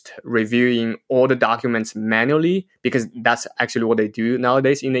specialist reviewing all the documents manually, because that's actually what they do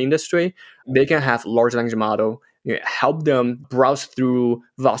nowadays in the industry, they can have large language model help them browse through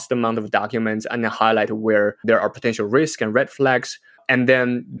vast amount of documents and highlight where there are potential risks and red flags. And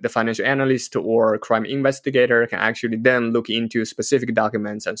then the financial analyst or crime investigator can actually then look into specific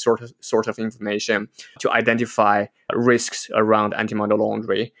documents and sort of information to identify risks around anti-money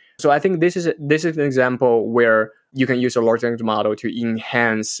laundering. So I think this is an example where you can use a large language model to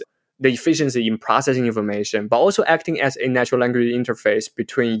enhance the efficiency in processing information, but also acting as a natural language interface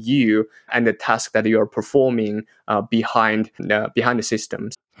between you and the task that you are performing behind the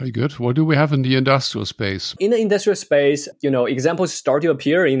systems. Very good. What do we have in the industrial space? In the industrial space, examples start to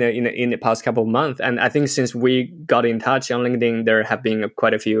appear in the past couple of months. And I think since we got in touch on LinkedIn, there have been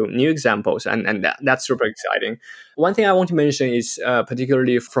quite a few new examples, and that's super exciting. One thing I want to mention is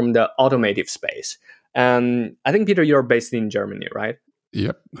particularly from the automotive space. I think, Peter, you're based in Germany, right?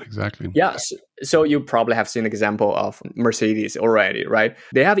 Yep, exactly. Yeah, so you probably have seen an example of Mercedes already, right?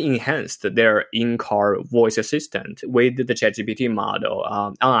 They have enhanced their in-car voice assistant with the ChatGPT model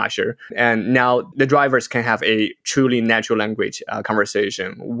on Azure. And now the drivers can have a truly natural language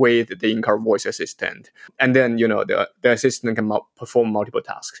conversation with the in-car voice assistant. And then, the assistant can perform multiple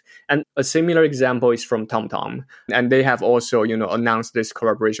tasks. And a similar example is from TomTom. And they have also, announced this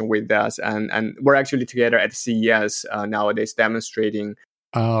collaboration with us. And we're actually together at CES nowadays demonstrating.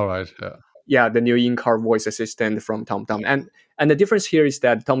 All right. Yeah. the new in-car voice assistant from TomTom. And the difference here is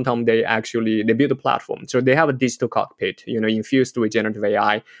that TomTom, they build a platform. So they have a digital cockpit, infused with generative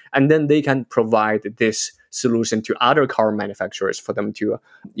AI, and then they can provide this solution to other car manufacturers for them to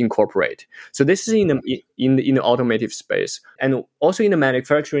incorporate. So this is in the automotive space. And also in the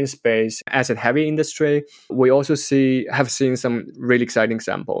manufacturing space, asset-heavy industry, we also have seen some really exciting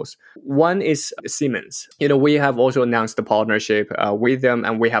examples. One is Siemens. We have also announced the partnership with them,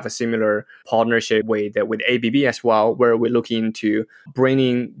 and we have a similar partnership with ABB as well, where we're looking into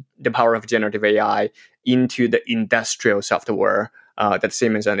bringing the power of generative AI into the industrial software that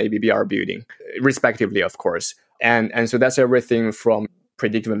Siemens and ABB are building, respectively, of course. And so that's everything from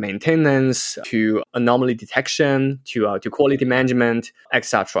predictive maintenance to anomaly detection to quality management,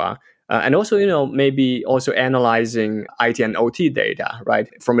 etc. And also, maybe also analyzing IT and OT data, right,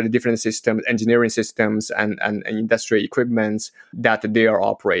 from the different systems, engineering systems and industrial equipments that they are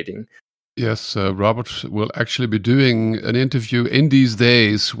operating. Yes, Robert will actually be doing an interview in these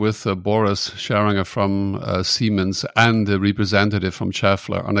days with Boris Scharinger from Siemens and the representative from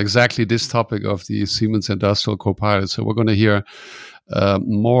Schaeffler on exactly this topic of the Siemens Industrial Copilot. So we're going to hear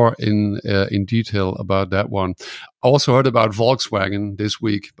more in detail about that one. I also heard about Volkswagen this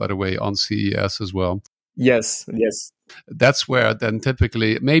week, by the way, on CES as well. Yes. That's where then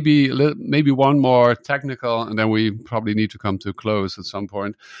typically maybe one more technical, and then we probably need to come to a close at some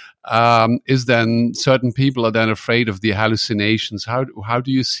point. Is then certain people are then afraid of the hallucinations. How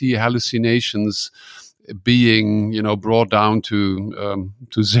do you see hallucinations being brought down to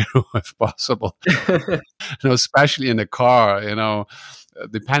zero if possible? Especially in a car.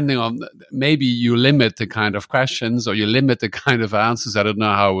 Depending on, maybe you limit the kind of questions or you limit the kind of answers. I don't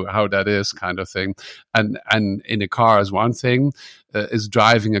know how that is, kind of thing. And in a car is one thing, is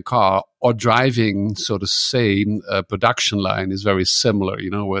driving a car or driving, so to say, a production line is very similar,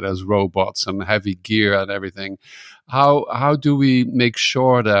 where there's robots and heavy gear and everything. How do we make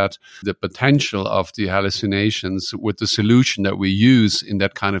sure that the potential of the hallucinations with the solution that we use in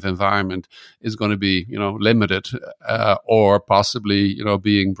that kind of environment is going to be, limited or possibly,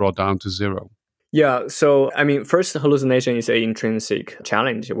 being brought down to zero? Yeah. So, first, hallucination is an intrinsic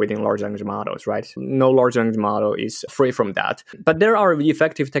challenge within large language models, right? No large language model is free from that. But there are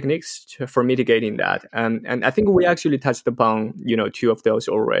effective techniques for mitigating that. And I think we actually touched upon, two of those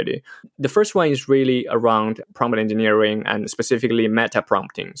already. The first one is really around prompt engineering and specifically meta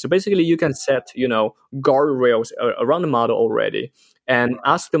prompting. So basically, you can set, guardrails around the model already and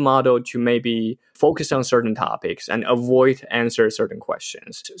ask the model to maybe focus on certain topics and avoid answer certain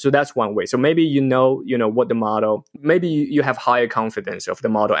questions. So that's one way. So maybe what the model, maybe you have higher confidence of the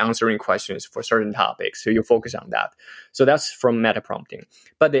model answering questions for certain topics. So you focus on that. So that's from meta prompting.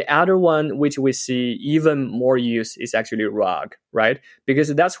 But the other one, which we see even more use, is actually RAG, right?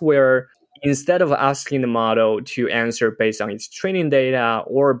 Because that's where instead of asking the model to answer based on its training data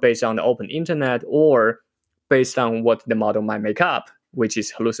or based on the open internet or based on what the model might make up, which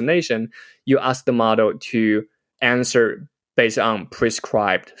is hallucination, you ask the model to answer based on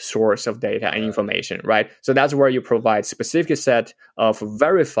prescribed source of data and information, right? So that's where you provide specific set of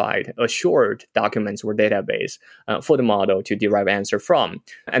verified, assured documents or database for the model to derive answer from.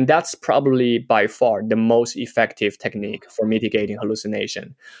 And that's probably by far the most effective technique for mitigating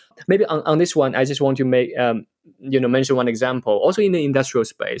hallucination. Maybe on this one, I just want to make mention one example. Also in the industrial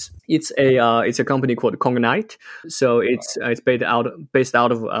space, it's a company called Cognite. So it's based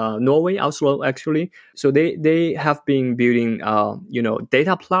out of Norway, Oslo actually. So they have been building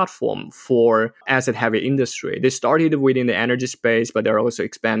data platform for asset heavy industry. They started within the energy space, but they're also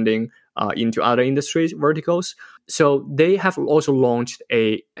expanding into other industries verticals. So they have also launched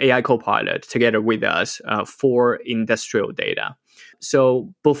a AI Copilot together with us for industrial data.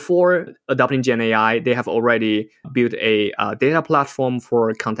 So before adopting GenAI, they have already built a data platform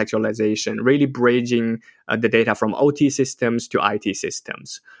for contextualization, really bridging the data from OT systems to IT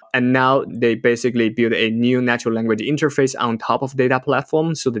systems. And now they basically build a new natural language interface on top of data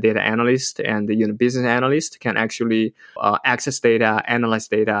platform. So the data analyst and the business analyst can actually access data, analyze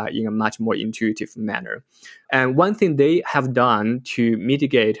data in a much more intuitive manner. And one thing they have done to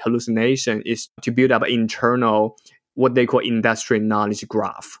mitigate hallucination is to build up internal what they call industry knowledge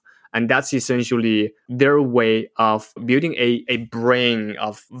graph. And that's essentially their way of building a brain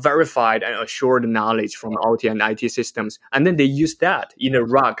of verified and assured knowledge from OT and IT systems. And then they use that in a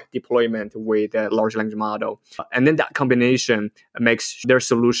RAG deployment with a large language model. And then that combination makes their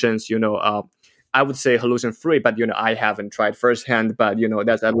solutions, I would say hallucin-free, but, I haven't tried firsthand, but,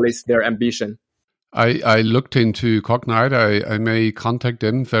 that's at least their ambition. I looked into Cognite. I may contact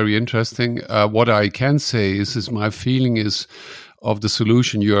them. Very interesting. What I can say is my feeling is of the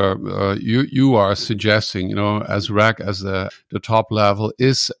solution you are suggesting, as RAC as the top level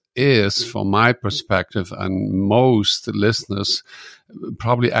is from my perspective, and most listeners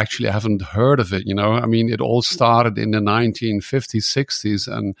probably actually haven't heard of it. I mean, it all started in the 1950s, 60s,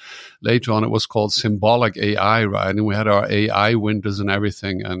 and later on it was called symbolic AI, right? And we had our AI winters and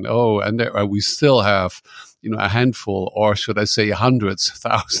everything, and we still have a handful, or should I say hundreds,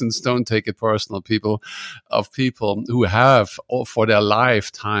 thousands, don't take it personal, people who have for their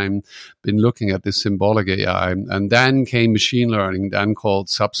lifetime been looking at this symbolic AI. And then came machine learning, then called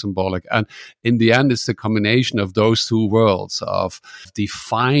subsymbolic. And in the end, it's the combination of those two worlds of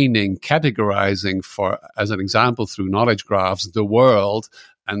defining, categorizing, for, as an example, through knowledge graphs, the world,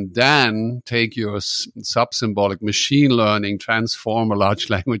 and then take your subsymbolic machine learning, transformer large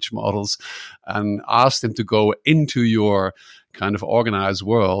language models, and ask them to go into your kind of organized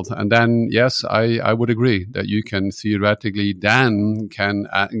world. And then, yes, I would agree that you can theoretically then can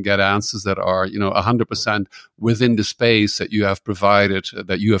get answers that are, 100% within the space that you have provided,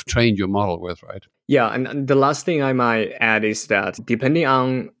 that you have trained your model with, right? Yeah, and the last thing I might add is that depending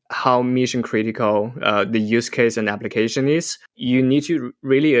on how mission critical the use case and application is, you need to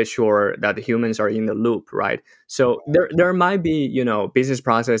really assure that humans are in the loop, right? So there might be, business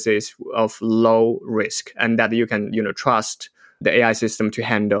processes of low risk and that you can, trust the AI system to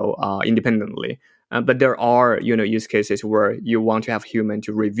handle independently. But there are, use cases where you want to have human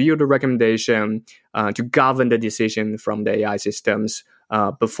to review the recommendation, to govern the decision from the AI systems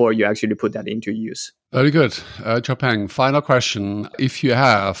before you actually put that into use. Very good. Xiaopeng, final question. If you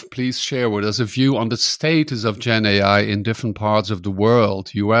have, please share with us a view on the status of GenAI in different parts of the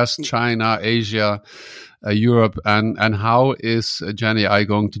world, US, China, Asia, Europe, and how is GenAI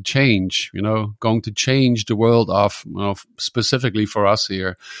going to change, the world of, specifically for us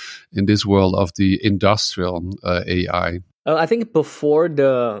here in this world of the industrial AI? I think before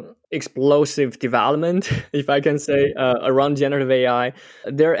the explosive development, if I can say, around generative AI,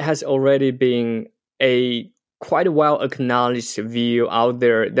 there has already been a quite well acknowledged view out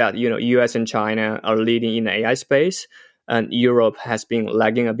there that, US and China are leading in the AI space, and Europe has been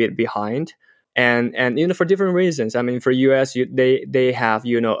lagging a bit behind. And for different reasons. I mean, for US, they have,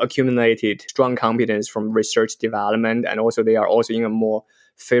 accumulated strong competence from research development, and also they are also in a more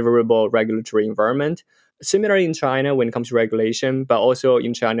favorable regulatory environment. Similarly in China when it comes to regulation, but also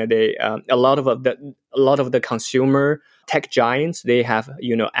in China, they a lot of the consumer tech giants, they have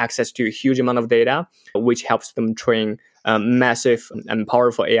access to a huge amount of data, which helps them train massive and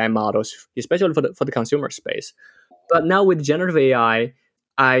powerful AI models, especially for the consumer space. But now with generative AI,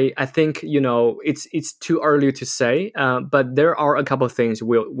 I think it's too early to say, but there are a couple of things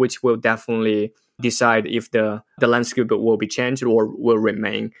which will definitely decide if the landscape will be changed or will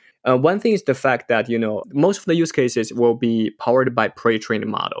remain. One thing is the fact that most of the use cases will be powered by pre-trained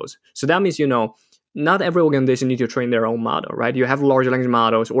models. So that means not every organization needs to train their own model, right? You have large language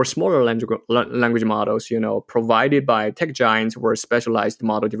models or smaller language models, provided by tech giants or specialized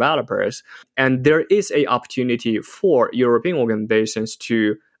model developers. And there is an opportunity for European organizations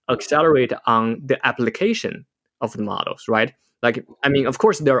to accelerate on the application of the models, right? Of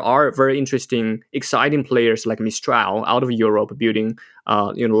course, there are very interesting, exciting players like Mistral out of Europe building,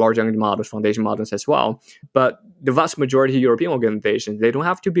 large language models, foundation models as well. But the vast majority of European organizations, they don't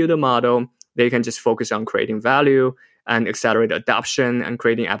have to build a model. They can just focus on creating value and accelerate adoption and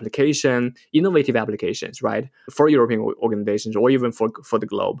creating innovative applications, right, for European organizations or even for the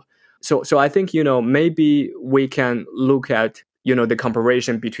globe. So I think, maybe we can look at, the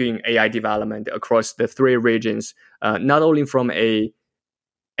comparison between AI development across the three regions, not only from a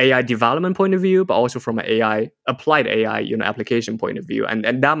AI development point of view, but also from an applied AI, application point of view.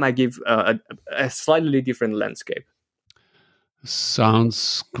 And that might give a slightly different landscape.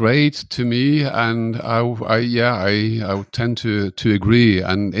 Sounds great to me, and I tend to agree.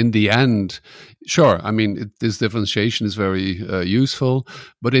 And in the end, sure, I mean this differentiation is very useful,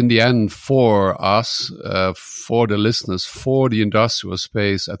 but in the end, for us, for the listeners, for the industrial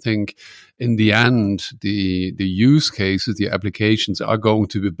space, I think in the end, the use cases, the applications are going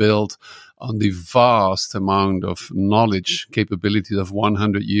to be built on the vast amount of knowledge capabilities of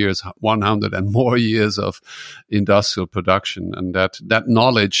 100 and more years of industrial production. And that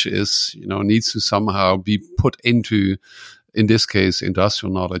knowledge is, needs to somehow be put into, in this case,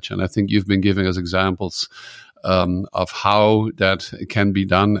 industrial knowledge. And I think you've been giving us examples of how that can be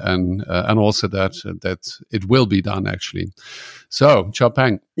done, and also that it will be done actually. So,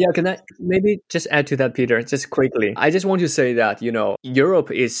 Xiaopeng. Yeah, can I maybe just add to that, Peter, just quickly? I just want to say that, Europe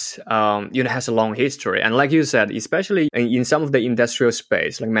is, has a long history. And like you said, especially in some of the industrial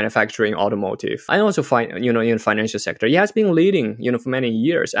space, like manufacturing, automotive, and also in financial sector, it has been leading, for many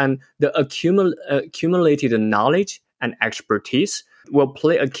years. And the accumulated knowledge and expertise will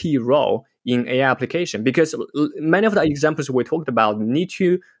play a key role in AI application, because many of the examples we talked about need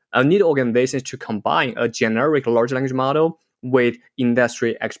organizations to combine a generic large language model with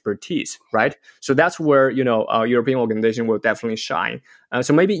industry expertise, right? So that's where, European organization will definitely shine.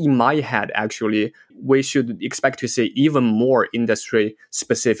 So maybe in my head, actually, we should expect to see even more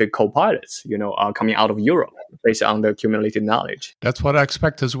industry-specific co-pilots, coming out of Europe based on the accumulated knowledge. That's what I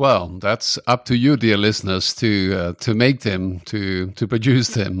expect as well. That's up to you, dear listeners, to make them, to produce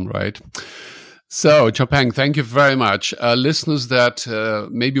them, right? So, Xiaopeng, thank you very much. Listeners that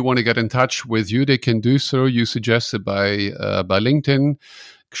maybe want to get in touch with you, they can do so. You suggested by LinkedIn.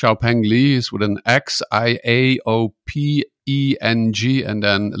 Xiaopeng Li is with an X, IAOPENG, and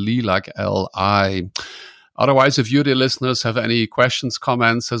then Li like LI. Otherwise, if you, dear listeners, have any questions,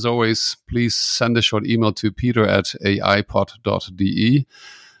 comments, as always, please send a short email to peter@aipod.de.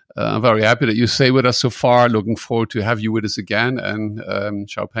 I'm very happy that you stay with us so far. Looking forward to have you with us again. And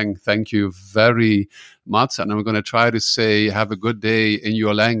Xiaopeng, thank you very much. And I'm going to try to say have a good day in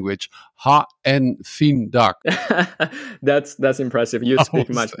your language. Ha en fin dag. That's impressive. You speak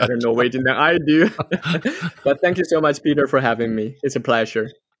much better Norwegian than I do. But thank you so much, Peter, for having me. It's a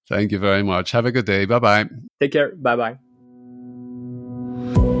pleasure. Thank you very much. Have a good day. Bye-bye. Take care. Bye-bye.